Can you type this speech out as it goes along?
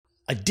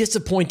A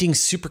disappointing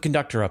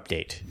superconductor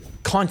update.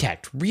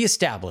 Contact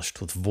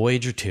reestablished with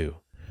Voyager 2.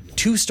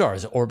 Two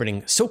stars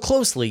orbiting so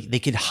closely they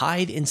could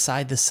hide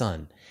inside the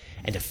sun.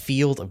 And a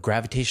field of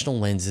gravitational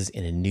lenses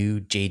in a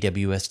new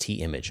JWST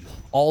image.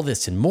 All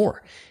this and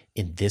more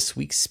in this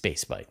week's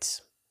Space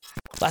Bites.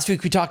 Last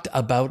week, we talked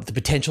about the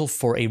potential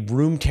for a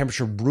room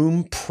temperature,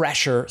 room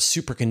pressure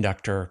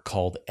superconductor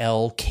called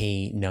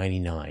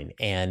LK-99.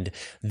 And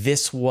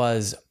this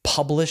was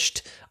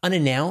published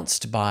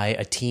unannounced by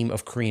a team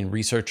of Korean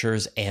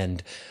researchers,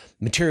 and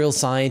material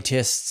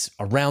scientists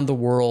around the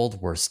world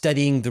were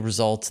studying the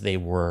results. They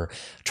were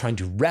trying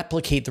to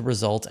replicate the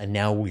results. And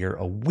now we're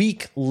a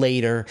week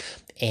later,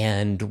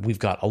 and we've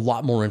got a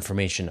lot more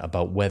information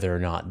about whether or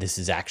not this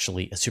is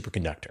actually a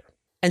superconductor.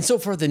 And so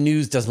far, the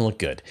news doesn't look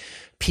good.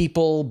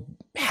 People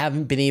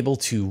haven't been able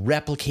to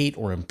replicate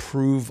or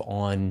improve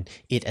on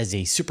it as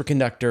a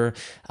superconductor.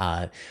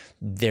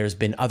 There's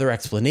been other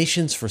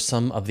explanations for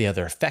some of the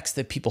other effects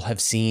that people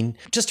have seen.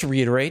 Just to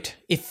reiterate,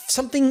 if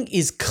something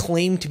is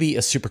claimed to be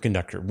a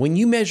superconductor, when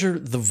you measure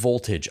the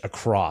voltage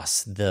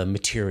across the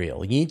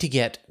material, you need to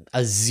get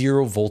a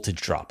 0 voltage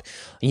drop.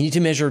 You need to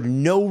measure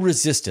no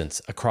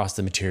resistance across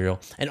the material.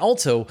 And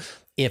also,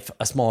 if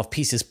a small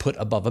piece is put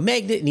above a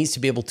magnet, it needs to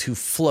be able to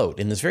float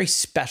in this very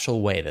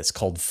special way that's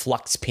called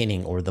flux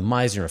pinning, or the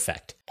Meissner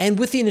effect. And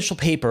with the initial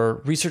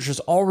paper, researchers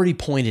already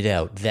pointed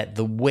out that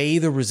the way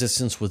the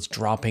resistance was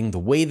dropping, the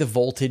way the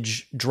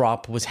voltage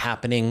drop was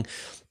happening,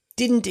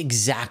 didn't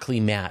exactly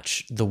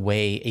match the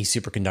way a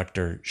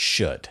superconductor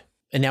should.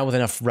 And now with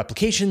enough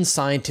replication,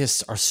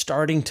 scientists are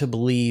starting to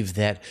believe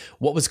that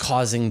what was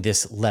causing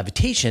this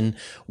levitation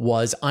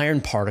was iron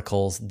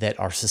particles that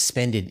are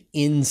suspended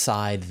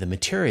inside the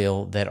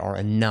material that are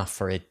enough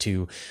for it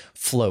to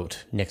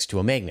float next to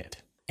a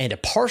magnet. And a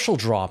partial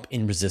drop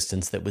in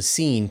resistance that was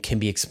seen can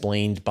be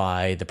explained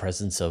by the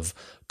presence of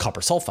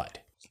copper sulfide.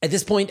 At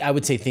this point, I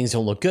would say things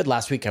don't look good.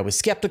 Last week, I was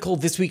skeptical.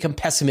 This week, I'm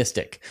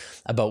pessimistic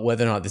about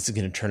whether or not this is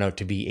going to turn out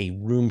to be a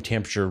room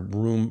temperature,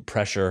 room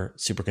pressure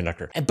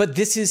superconductor. But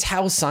this is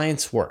how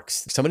science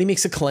works. Somebody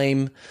makes a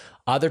claim.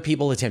 Other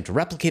people attempt to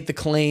replicate the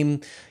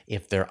claim.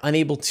 If they're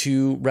unable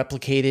to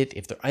replicate it,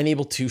 if they're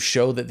unable to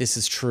show that this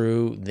is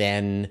true,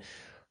 then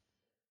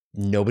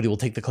nobody will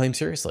take the claim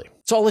seriously.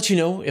 So I'll let you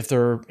know if there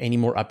are any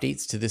more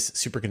updates to this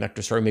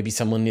superconductor story. Maybe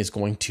someone is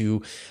going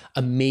to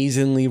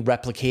amazingly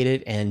replicate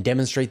it and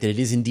demonstrate that it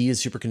is indeed a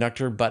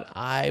superconductor, but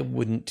I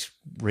wouldn't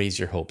raise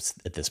your hopes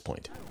at this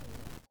point.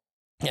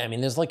 Yeah, I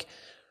mean, there's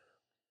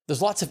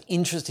lots of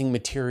interesting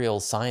material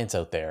science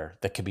out there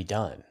that could be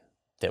done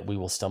that we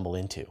will stumble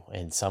into,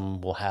 and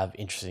some will have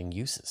interesting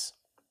uses.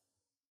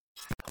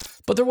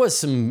 But there was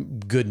some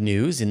good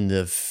news in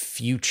the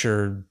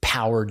future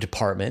power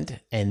department,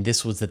 and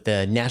this was that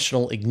the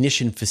National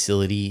Ignition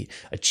Facility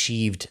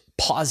achieved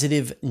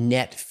positive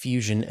net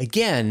fusion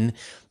again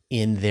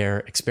in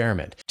their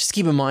experiment. Just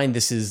keep in mind,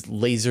 this is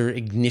laser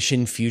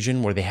ignition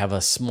fusion, where they have a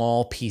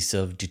small piece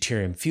of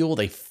deuterium fuel.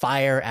 They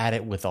fire at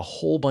it with a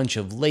whole bunch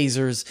of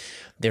lasers.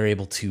 They're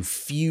able to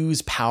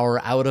fuse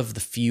power out of the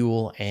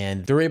fuel,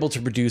 and they're able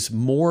to produce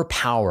more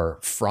power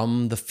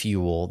from the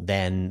fuel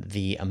than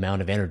the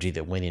amount of energy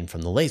that went in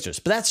from the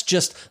lasers. But that's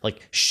just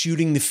like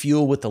shooting the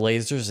fuel with the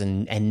lasers,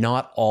 and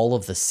not all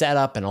of the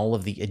setup and all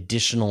of the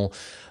additional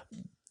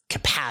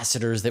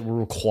capacitors that were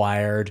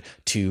required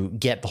to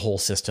get the whole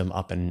system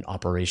up and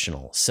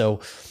operational.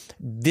 So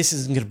this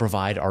isn't going to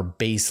provide our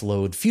base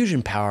load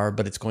fusion power,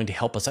 but it's going to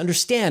help us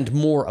understand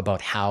more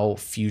about how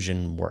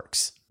fusion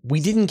works. We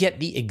didn't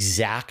get the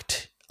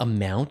exact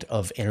amount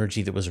of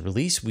energy that was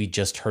released. We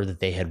just heard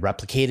that they had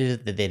replicated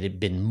it, that they had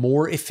been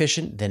more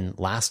efficient than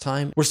last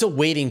time. We're still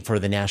waiting for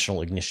the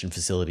National Ignition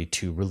Facility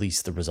to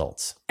release the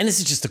results. And this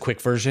is just a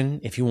quick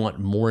version. If you want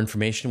more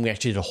information, we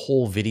actually did a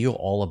whole video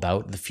all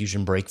about the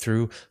fusion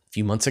breakthrough a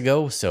few months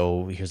ago,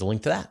 so here's a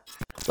link to that.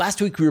 Last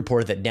week, we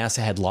reported that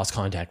NASA had lost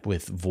contact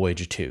with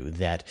Voyager 2,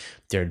 that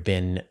there had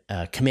been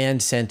a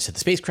command sent to the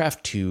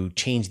spacecraft to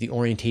change the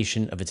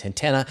orientation of its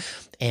antenna,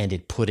 and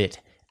it put it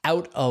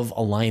out of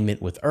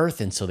alignment with Earth,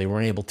 and so they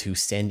weren't able to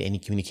send any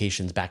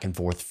communications back and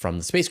forth from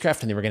the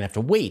spacecraft, and they were going to have to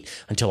wait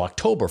until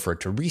October for it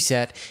to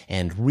reset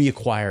and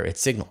reacquire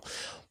its signal.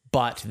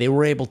 But they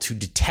were able to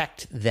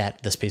detect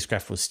that the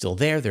spacecraft was still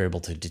there. They were able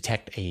to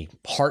detect a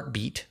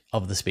heartbeat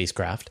of the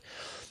spacecraft,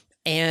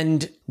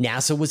 and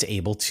NASA was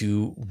able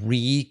to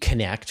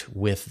reconnect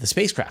with the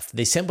spacecraft.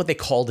 They sent what they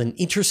called an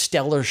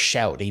interstellar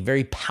shout, a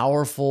very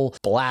powerful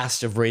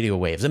blast of radio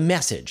waves, a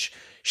message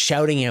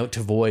shouting out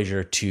to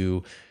Voyager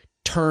to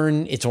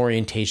turn its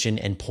orientation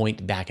and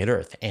point back at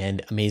Earth.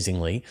 And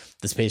amazingly,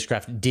 the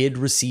spacecraft did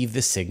receive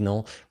the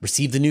signal,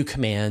 receive the new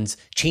commands,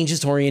 change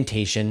its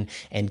orientation,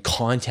 and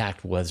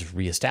contact was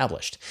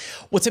reestablished.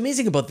 What's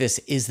amazing about this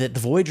is that the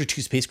Voyager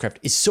 2 spacecraft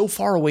is so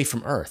far away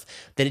from Earth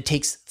that it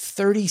takes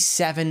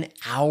 37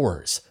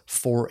 hours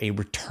for a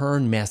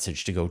return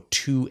message to go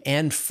to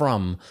and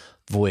from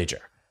Voyager.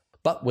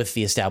 But with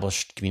the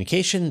established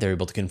communication, they're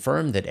able to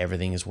confirm that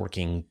everything is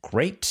working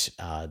great.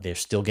 They're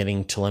still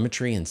getting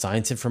telemetry and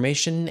science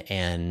information,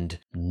 and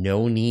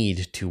no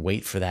need to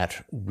wait for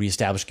that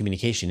reestablished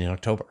communication in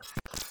October.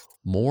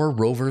 More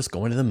rovers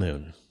going to the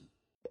moon.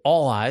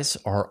 All eyes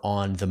are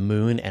on the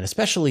moon, and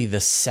especially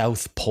the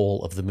south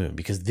pole of the moon,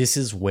 because this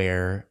is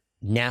where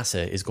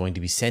NASA is going to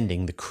be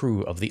sending the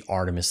crew of the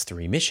Artemis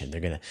 3 mission.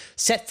 They're going to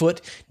set foot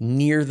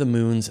near the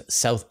moon's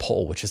south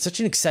pole, which is such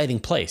an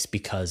exciting place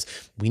because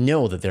we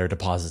know that there are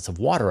deposits of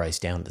water ice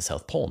down at the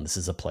south pole. And this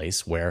is a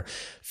place where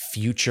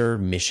future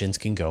missions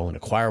can go and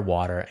acquire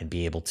water and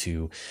be able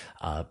to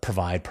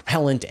provide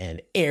propellant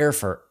and air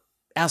for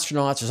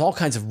astronauts. There's all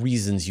kinds of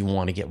reasons you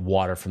want to get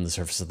water from the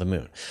surface of the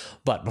moon.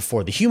 But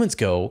before the humans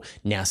go,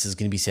 NASA is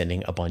going to be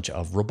sending a bunch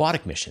of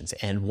robotic missions.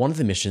 And one of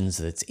the missions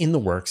that's in the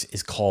works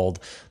is called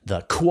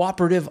the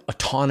Cooperative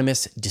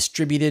Autonomous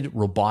Distributed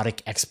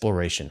Robotic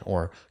Exploration,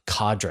 or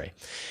CADRE.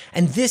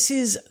 And this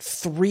is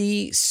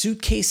 3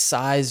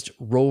 suitcase-sized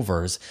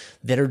rovers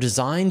that are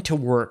designed to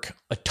work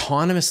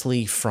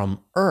autonomously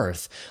from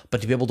Earth,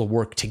 but to be able to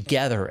work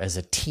together as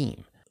a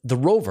team. The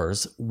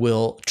rovers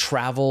will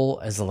travel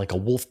as like a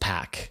wolf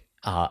pack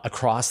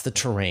across the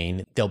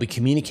terrain. They'll be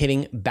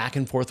communicating back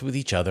and forth with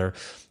each other,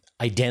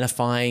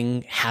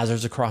 identifying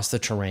hazards across the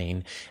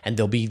terrain, and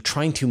they'll be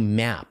trying to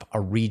map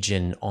a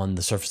region on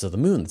the surface of the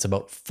moon that's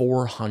about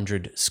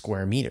 400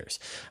 square meters.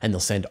 And they'll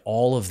send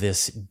all of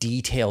this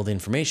detailed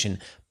information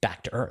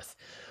back to Earth.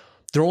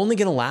 They're only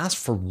going to last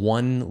for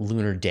 1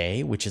 lunar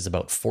day, which is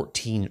about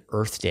 14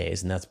 Earth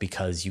days. And that's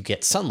because you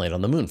get sunlight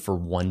on the moon for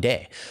 1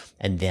 day.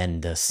 And then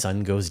the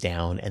sun goes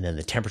down, and then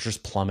the temperatures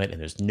plummet, and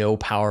there's no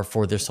power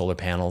for their solar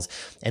panels.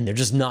 And they're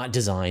just not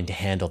designed to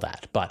handle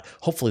that. But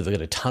hopefully they'll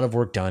get a ton of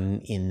work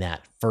done in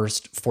that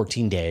first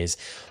 14 days.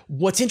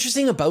 What's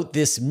interesting about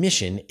this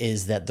mission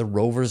is that the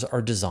rovers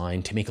are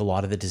designed to make a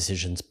lot of the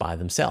decisions by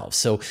themselves.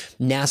 So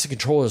NASA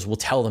controllers will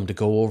tell them to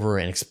go over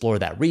and explore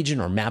that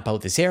region or map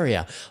out this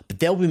area, but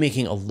they'll be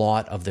making a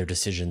lot of their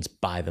decisions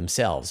by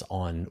themselves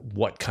on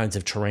what kinds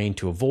of terrain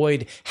to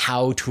avoid,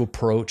 how to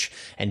approach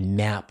and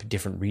map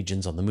different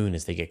regions on the moon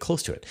as they get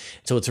close to it.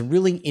 So it's a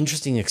really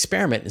interesting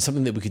experiment and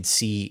something that we could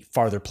see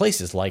farther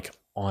places like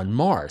on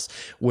Mars,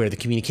 where the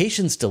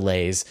communications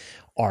delays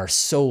are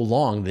so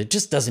long that it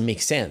just doesn't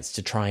make sense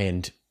to try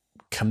and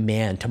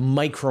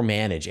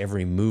micromanage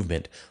every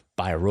movement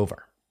by a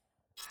rover.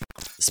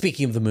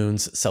 Speaking of the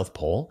moon's south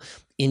pole,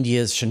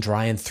 India's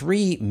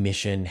Chandrayaan-3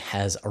 mission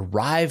has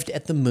arrived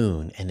at the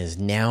moon and is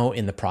now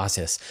in the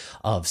process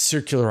of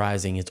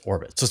circularizing its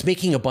orbit. So it's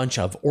making a bunch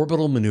of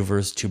orbital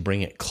maneuvers to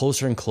bring it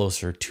closer and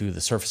closer to the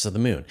surface of the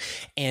moon.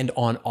 And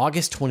on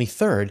August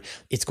 23rd,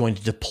 it's going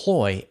to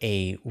deploy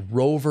a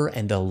rover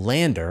and a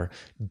lander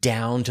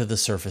down to the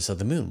surface of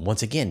the moon.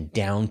 Once again,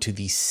 down to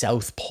the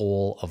south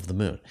pole of the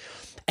moon.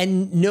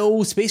 And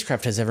no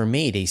spacecraft has ever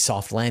made a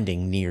soft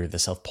landing near the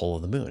south pole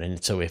of the moon.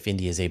 And so if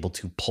India is able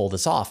to pull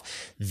this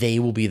off, they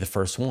will be the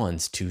first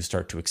ones to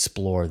start to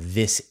explore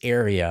this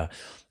area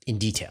in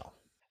detail.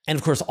 And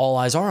of course, all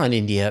eyes are on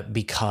India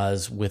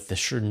because with the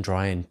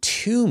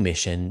Chandrayaan-2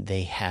 mission,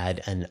 they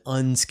had an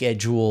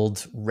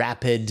unscheduled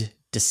rapid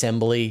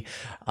disassembly.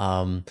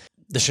 The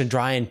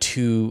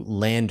Chandrayaan-2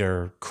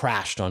 lander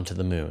crashed onto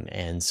the moon,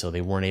 and so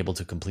they weren't able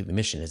to complete the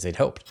mission as they'd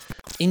hoped.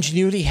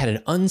 Ingenuity had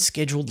an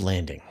unscheduled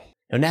landing.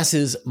 Now,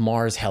 NASA's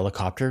Mars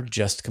helicopter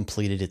just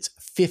completed its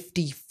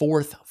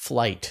 54th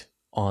flight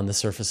on the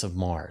surface of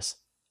Mars.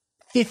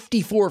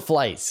 54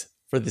 flights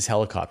for this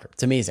helicopter.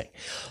 It's amazing.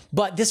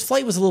 But this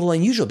flight was a little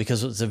unusual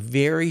because it was a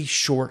very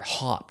short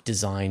hop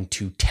designed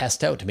to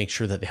test out to make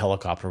sure that the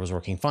helicopter was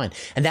working fine.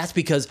 And that's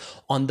because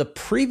on the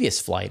previous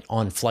flight,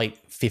 on flight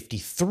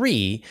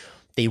 53,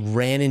 they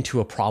ran into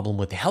a problem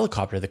with the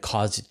helicopter that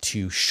caused it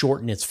to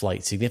shorten its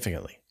flight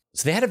significantly.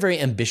 So they had a very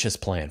ambitious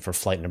plan for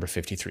flight number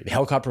 53. The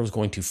helicopter was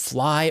going to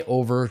fly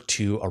over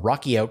to a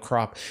rocky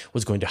outcrop,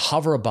 was going to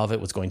hover above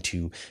it, was going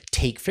to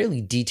take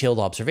fairly detailed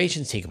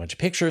observations, take a bunch of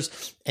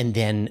pictures, and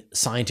then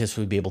scientists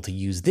would be able to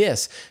use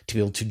this to be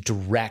able to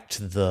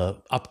direct the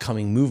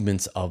upcoming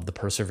movements of the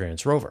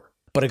Perseverance rover.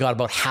 But it got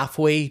about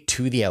halfway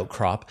to the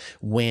outcrop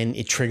when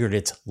it triggered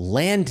its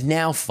land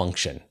now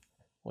function,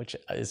 which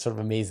is sort of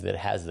amazing that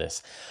it has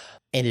this.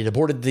 And it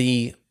aborted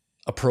the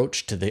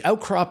approach to the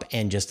outcrop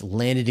and just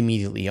landed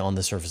immediately on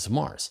the surface of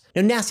Mars.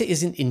 Now, NASA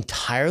isn't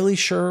entirely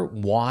sure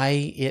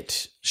why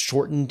it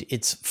shortened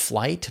its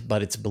flight,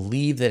 but it's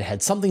believed that it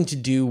had something to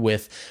do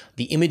with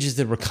the images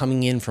that were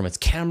coming in from its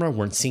camera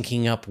weren't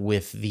syncing up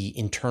with the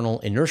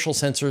internal inertial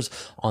sensors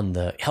on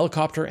the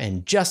helicopter,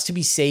 and just to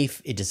be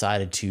safe, it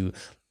decided to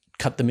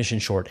cut the mission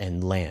short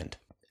and land.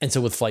 And so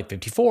with Flight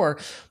 54,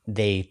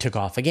 they took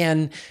off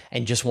again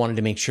and just wanted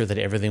to make sure that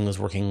everything was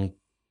working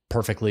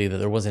perfectly, that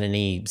there wasn't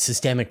any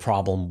systemic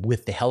problem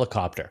with the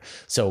helicopter.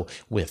 So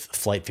with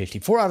Flight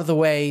 54 out of the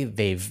way,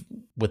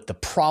 with the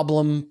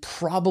problem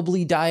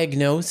probably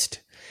diagnosed,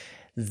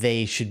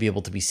 they should be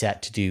able to be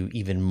set to do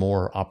even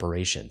more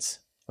operations.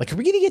 Like, are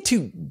we going to get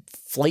to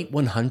Flight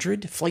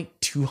 100, Flight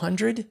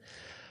 200? This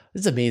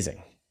is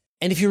amazing.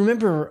 And if you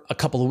remember a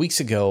couple of weeks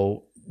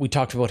ago, we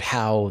talked about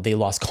how they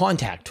lost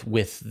contact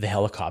with the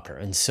helicopter.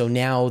 And so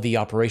now the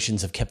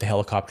operations have kept the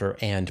helicopter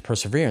and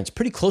Perseverance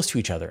pretty close to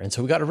each other. And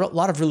so we got a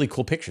lot of really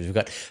cool pictures. We've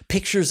got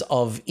pictures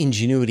of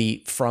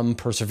Ingenuity from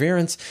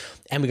Perseverance,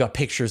 and we got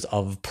pictures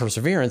of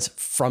Perseverance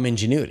from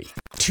Ingenuity.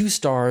 Two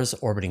stars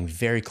orbiting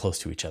very close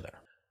to each other.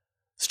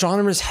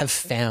 Astronomers have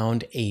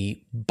found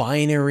a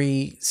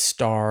binary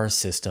star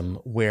system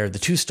where the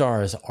two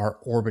stars are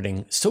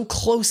orbiting so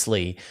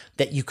closely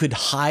that you could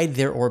hide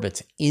their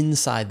orbits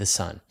inside the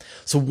sun.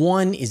 So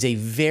one is a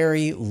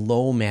very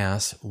low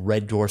mass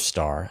red dwarf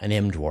star, an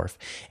M dwarf,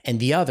 and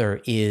the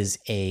other is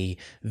a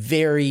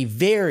very,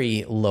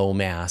 very low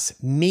mass,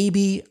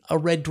 maybe a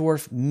red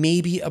dwarf,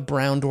 maybe a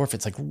brown dwarf.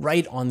 It's like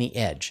right on the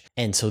edge.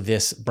 And so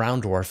this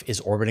brown dwarf is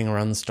orbiting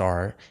around the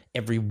star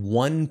every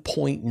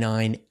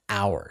 1.9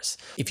 hours.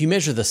 If you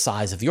measure the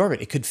size of the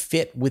orbit, it could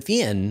fit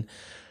within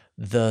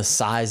the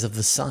size of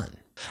the sun.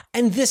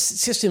 And this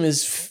system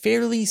is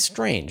fairly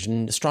strange,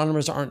 and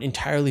astronomers aren't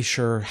entirely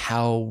sure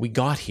how we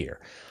got here,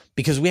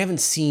 because we haven't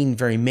seen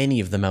very many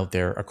of them out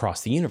there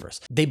across the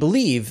universe. They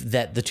believe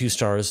that the two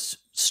stars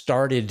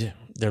started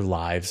their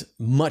lives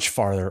much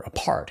farther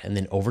apart, and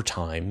then over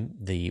time,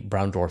 the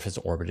brown dwarf has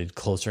orbited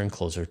closer and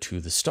closer to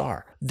the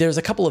star. There's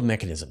a couple of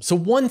mechanisms. So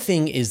one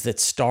thing is that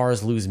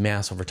stars lose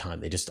mass over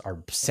time. They just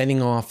are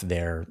sending off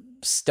their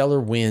stellar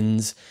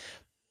winds,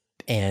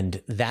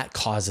 and that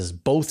causes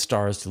both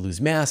stars to lose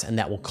mass, and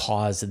that will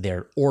cause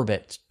their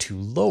orbit to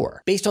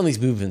lower. Based on these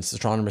movements,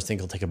 astronomers think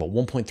it'll take about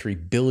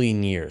 1.3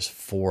 billion years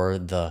for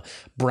the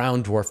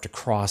brown dwarf to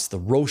cross the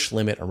Roche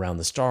limit around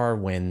the star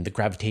when the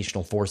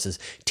gravitational forces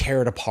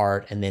tear it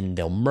apart, and then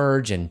they'll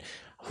merge, and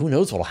who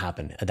knows what'll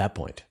happen at that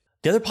point.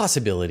 The other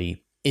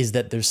possibility is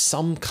that there's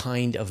some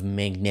kind of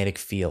magnetic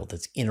field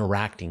that's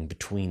interacting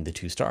between the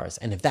two stars.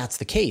 And if that's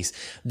the case,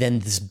 then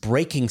this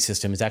braking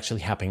system is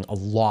actually happening a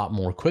lot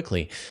more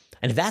quickly.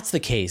 And if that's the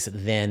case,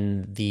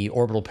 then the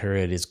orbital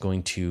period is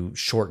going to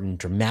shorten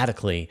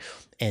dramatically,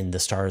 and the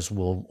stars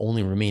will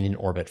only remain in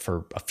orbit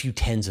for a few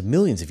tens of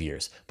millions of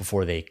years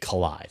before they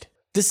collide.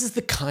 This is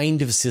the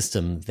kind of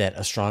system that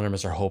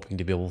astronomers are hoping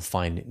to be able to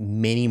find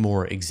many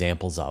more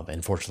examples of.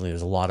 And fortunately,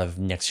 there's a lot of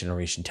next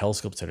generation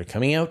telescopes that are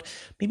coming out.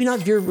 Maybe not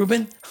Vera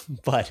Rubin,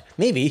 but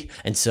maybe.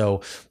 And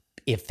so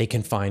if they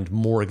can find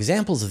more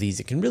examples of these,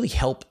 it can really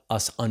help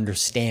us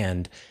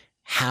understand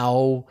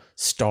how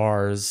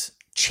stars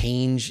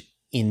change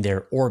in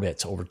their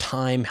orbits over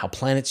time, how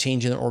planets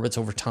change in their orbits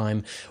over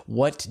time.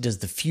 What does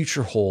the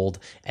future hold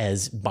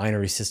as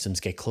binary systems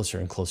get closer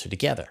and closer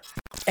together?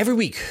 Every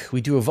week,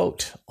 we do a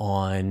vote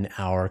on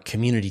our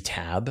community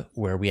tab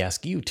where we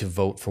ask you to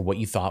vote for what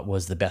you thought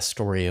was the best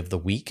story of the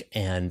week.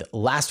 And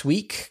last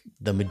week,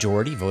 the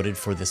majority voted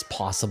for this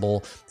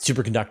possible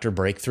superconductor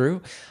breakthrough.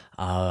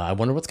 I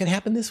wonder what's going to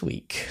happen this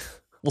week.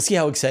 We'll see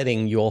how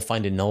exciting you all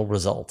find a null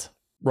result.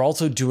 We're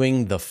also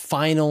doing the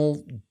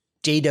final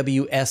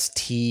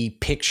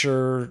JWST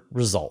picture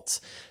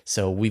results.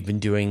 So we've been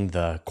doing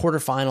the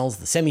quarterfinals,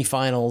 the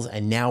semifinals,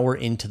 and now we're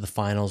into the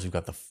finals. We've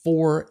got the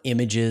 4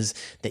 images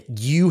that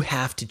you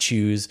have to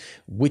choose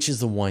which is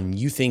the one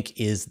you think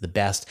is the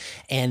best.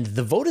 And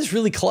the vote is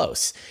really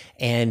close.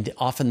 And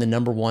often the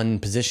number one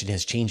position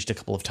has changed a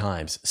couple of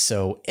times.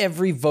 So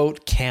every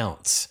vote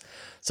counts.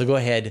 So go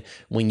ahead,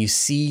 when you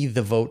see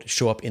the vote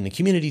show up in the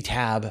community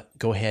tab,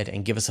 go ahead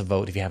and give us a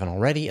vote if you haven't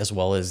already, as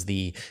well as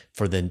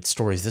for the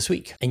stories this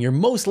week. And you're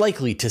most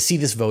likely to see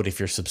this vote if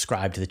you're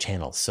subscribed to the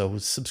channel. So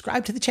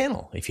subscribe to the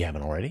channel if you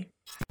haven't already.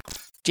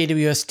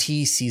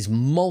 JWST sees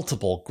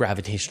multiple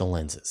gravitational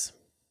lenses.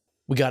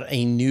 We got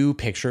a new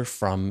picture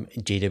from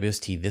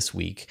JWST this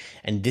week,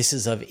 and this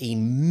is of a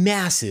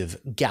massive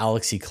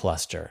galaxy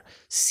cluster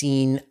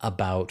seen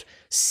about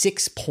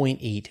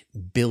 6.8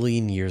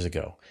 billion years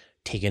ago,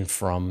 taken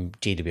from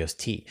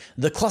JWST.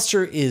 The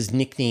cluster is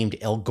nicknamed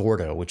El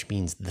Gordo, which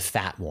means the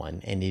fat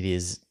one, and it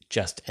is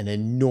just an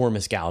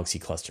enormous galaxy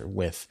cluster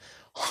with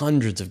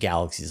hundreds of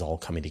galaxies all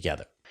coming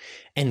together.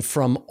 And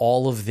from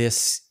all of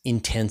this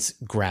intense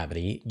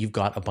gravity, you've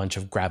got a bunch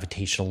of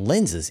gravitational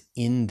lenses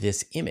in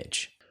this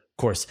image. Of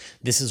course,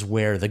 this is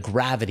where the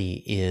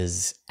gravity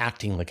is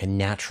acting like a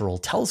natural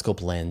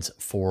telescope lens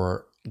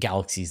for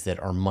galaxies that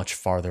are much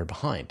farther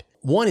behind.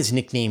 One is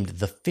nicknamed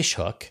the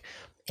fishhook,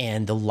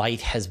 and the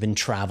light has been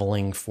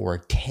traveling for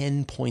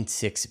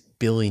 10.6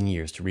 billion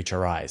years to reach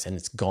our eyes, and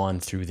it's gone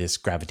through this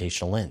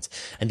gravitational lens.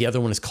 And the other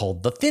one is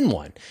called the thin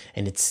one,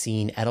 and it's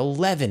seen at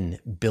 11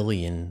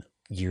 billion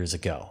years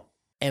ago.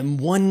 And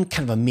one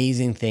kind of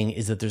amazing thing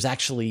is that there's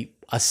actually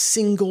a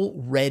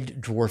single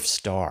red dwarf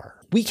star.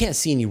 We can't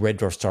see any red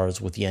dwarf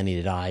stars with the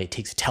unaided eye. It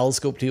takes a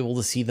telescope to be able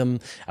to see them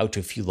out to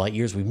a few light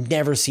years. We've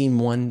never seen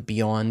one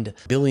beyond a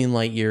billion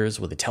light years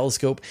with a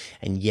telescope,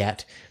 and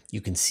yet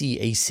you can see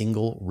a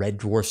single red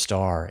dwarf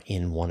star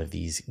in one of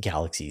these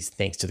galaxies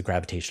thanks to the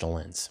gravitational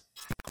lens.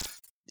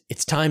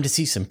 It's time to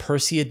see some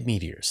Perseid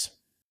meteors.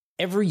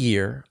 Every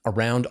year,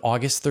 around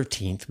August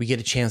 13th, we get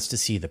a chance to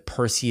see the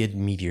Perseid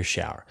meteor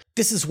shower.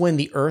 This is when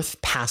the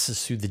Earth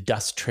passes through the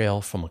dust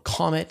trail from a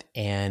comet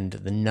and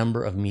the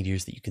number of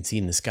meteors that you can see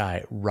in the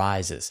sky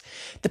rises.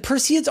 The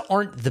Perseids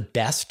aren't the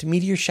best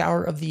meteor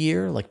shower of the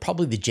year, like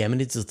probably the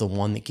Geminids is the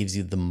one that gives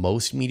you the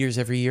most meteors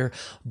every year,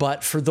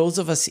 but for those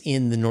of us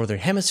in the Northern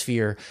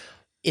Hemisphere,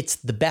 it's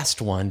the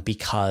best one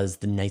because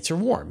the nights are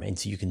warm, and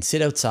so you can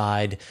sit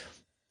outside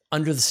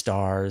under the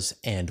stars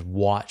and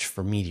watch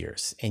for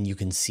meteors. And you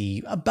can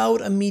see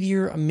about a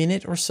meteor a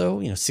minute or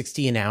so,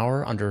 60 an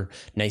hour under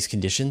nice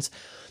conditions.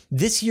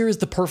 This year is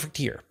the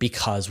perfect year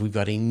because we've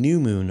got a new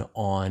moon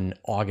on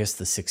August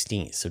the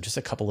 16th. So just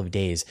a couple of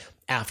days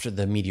after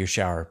the meteor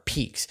shower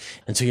peaks.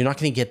 And so you're not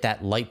going to get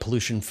that light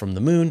pollution from the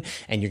moon,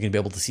 and you're going to be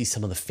able to see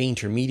some of the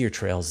fainter meteor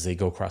trails as they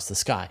go across the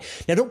sky.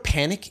 Now, don't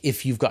panic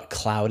if you've got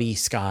cloudy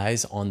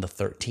skies on the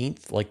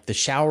 13th. Like, the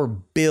shower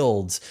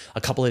builds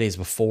a couple of days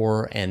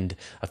before and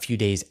a few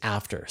days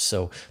after.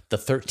 So the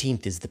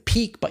 13th is the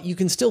peak, but you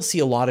can still see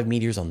a lot of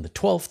meteors on the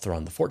 12th or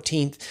on the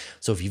 14th.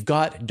 So if you've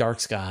got dark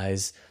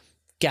skies,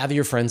 gather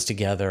your friends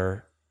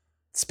together,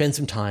 spend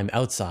some time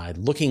outside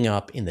looking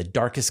up in the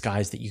darkest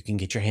skies that you can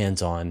get your hands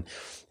on,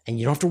 and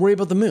you don't have to worry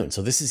about the moon.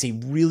 So this is a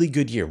really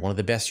good year, one of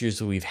the best years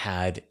that we've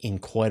had in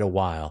quite a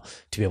while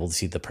to be able to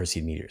see the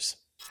Perseid meteors.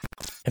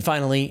 And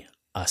finally,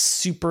 a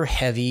super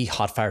heavy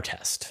hot fire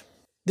test.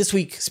 This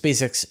week,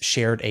 SpaceX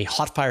shared a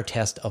hot fire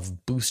test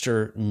of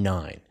Booster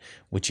 9,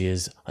 which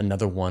is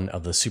another one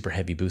of the super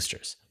heavy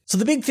boosters. So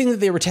the big thing that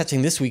they were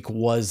testing this week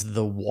was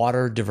the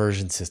water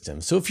diversion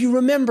system. So if you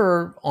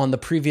remember on the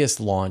previous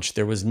launch,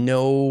 there was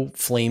no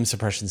flame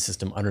suppression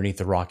system underneath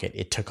the rocket.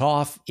 It took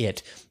off,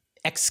 it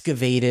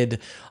excavated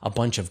a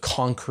bunch of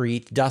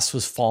concrete, dust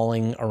was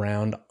falling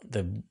around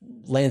the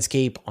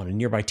landscape on a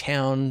nearby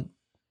town,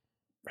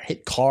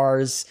 hit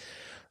cars.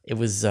 It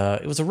was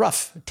a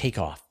rough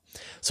takeoff.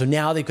 So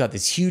now they've got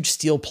this huge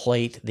steel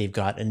plate. They've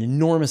got an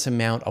enormous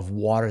amount of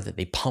water that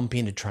they pump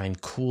in to try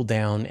and cool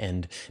down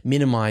and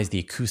minimize the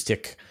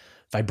acoustic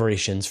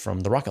vibrations from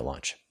the rocket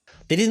launch.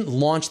 They didn't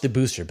launch the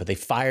booster, but they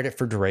fired it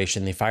for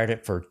duration. They fired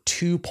it for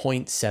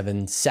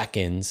 2.7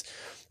 seconds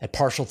at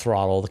partial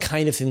throttle, the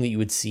kind of thing that you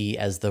would see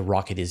as the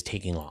rocket is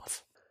taking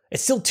off.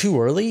 It's still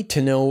too early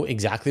to know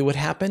exactly what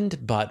happened,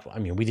 but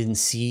we didn't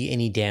see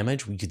any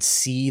damage. We could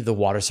see the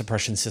water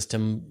suppression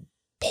system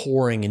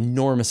pouring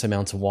enormous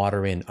amounts of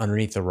water in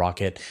underneath the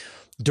rocket.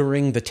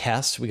 During the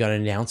test, we got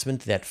an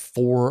announcement that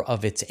 4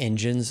 of its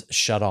engines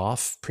shut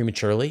off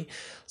prematurely.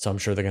 So I'm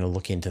sure they're going to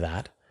look into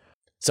that.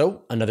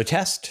 So another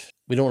test.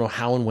 We don't know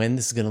how and when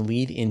this is going to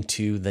lead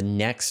into the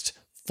next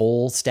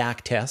full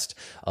stack test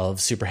of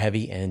Super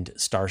Heavy and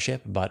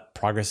Starship, but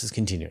progress is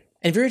continuing.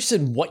 And if you're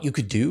interested in what you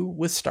could do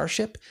with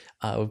Starship,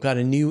 we've got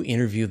a new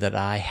interview that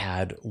I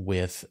had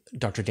with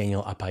Dr.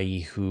 Daniel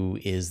Apai, who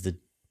is the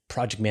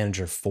project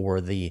manager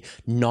for the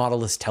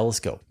Nautilus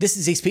telescope. This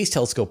is a space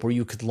telescope where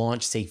you could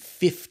launch, say,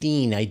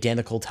 15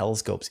 identical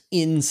telescopes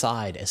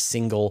inside a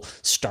single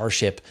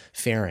Starship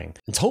fairing.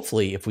 And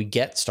hopefully, if we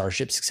get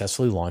Starship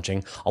successfully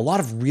launching, a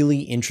lot of really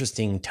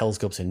interesting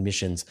telescopes and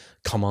missions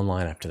come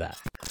online after that.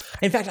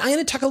 In fact, I'm going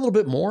to talk a little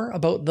bit more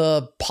about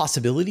the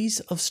possibilities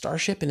of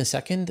Starship in a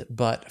second,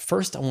 but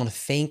first I want to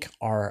thank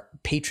our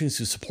patrons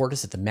who support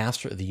us at the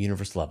Master of the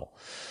Universe level.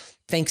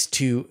 Thanks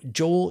to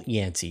Joel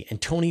Yancey,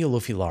 Antonio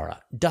Lofilara,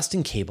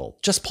 Dustin Cable,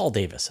 Just Paul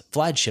Davis,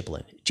 Vlad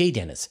Shiplin, Jay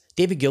Dennis,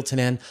 David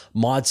Giltinan,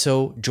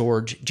 Modso,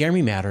 George,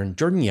 Jeremy Mattern,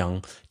 Jordan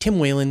Young, Tim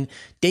Whalen,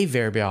 Dave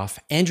Verbeoff,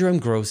 Andrew M.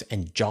 Gross,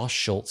 and Josh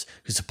Schultz,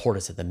 who support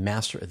us at the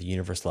Master of the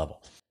Universe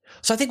level.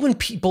 So I think when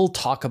people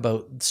talk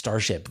about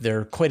Starship,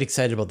 they're quite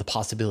excited about the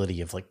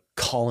possibility of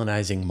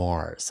colonizing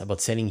Mars,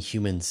 about sending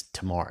humans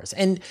to Mars.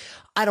 And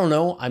I don't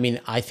know.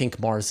 I think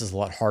Mars is a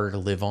lot harder to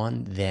live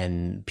on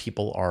than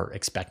people are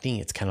expecting.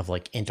 It's kind of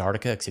like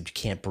Antarctica, except you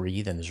can't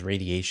breathe and there's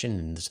radiation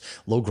and there's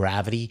low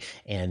gravity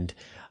and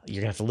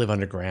you're gonna have to live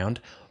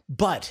underground.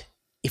 But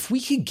if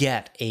we could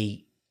get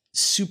a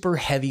super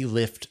heavy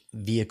lift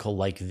vehicle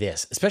like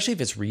this, especially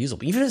if it's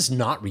reusable, even if it's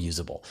not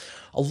reusable,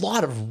 a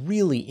lot of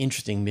really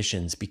interesting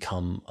missions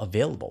become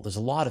available. There's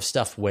a lot of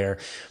stuff where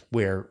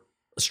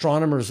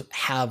astronomers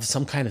have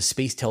some kind of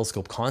space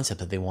telescope concept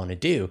that they want to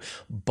do,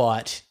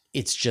 but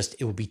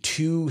it would be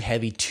too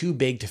heavy, too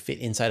big to fit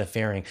inside a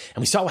fairing.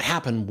 And we saw what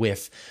happened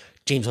with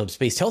James Webb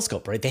Space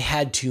Telescope, right? They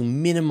had to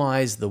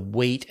minimize the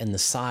weight and the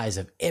size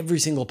of every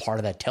single part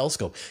of that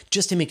telescope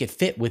just to make it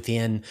fit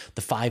within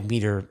the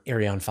 5-meter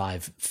Ariane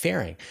 5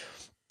 fairing.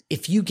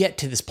 If you get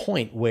to this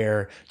point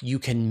where you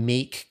can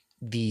make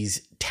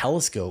these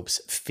telescopes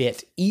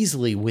fit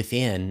easily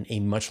within a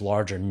much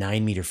larger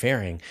 9-meter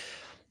fairing,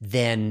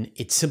 then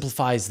it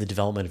simplifies the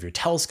development of your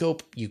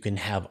telescope. You can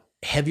have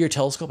heavier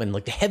telescope, and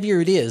the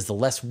heavier it is, the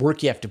less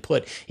work you have to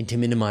put into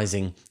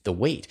minimizing the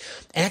weight.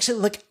 And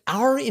actually,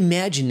 our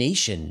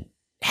imagination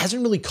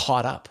hasn't really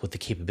caught up with the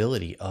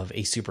capability of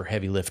a super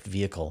heavy lift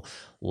vehicle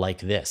like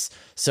this.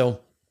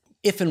 So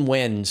if and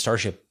when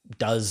Starship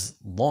does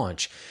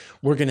launch,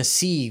 we're going to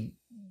see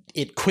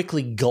it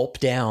quickly gulp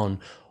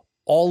down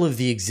all of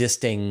the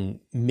existing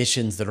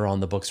missions that are on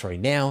the books right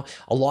now,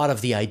 a lot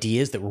of the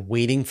ideas that we're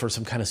waiting for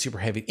some kind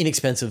of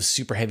inexpensive,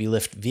 super heavy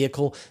lift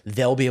vehicle,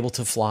 they'll be able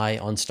to fly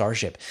on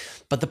Starship.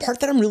 But the part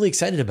that I'm really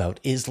excited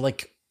about is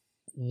like,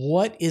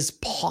 what is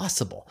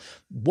possible?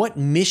 What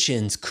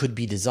missions could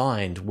be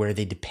designed where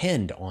they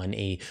depend on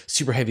a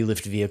super heavy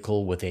lift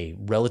vehicle with a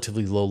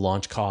relatively low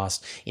launch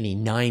cost in a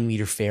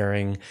 9-meter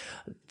fairing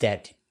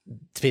that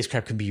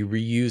spacecraft can be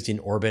reused in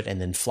orbit and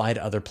then fly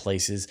to other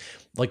places?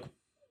 Like,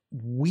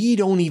 we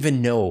don't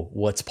even know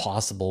what's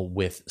possible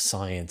with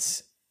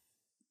science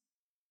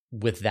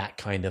with that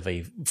kind of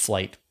a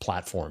flight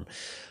platform.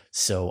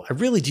 So I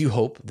really do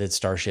hope that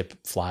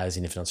Starship flies,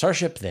 and if not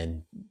Starship,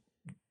 then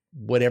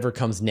whatever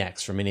comes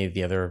next from any of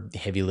the other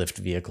heavy lift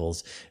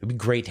vehicles. It'd be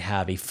great to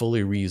have a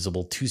fully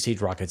reusable 2-stage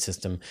rocket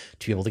system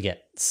to be able to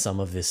get some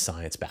of this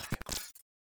science back.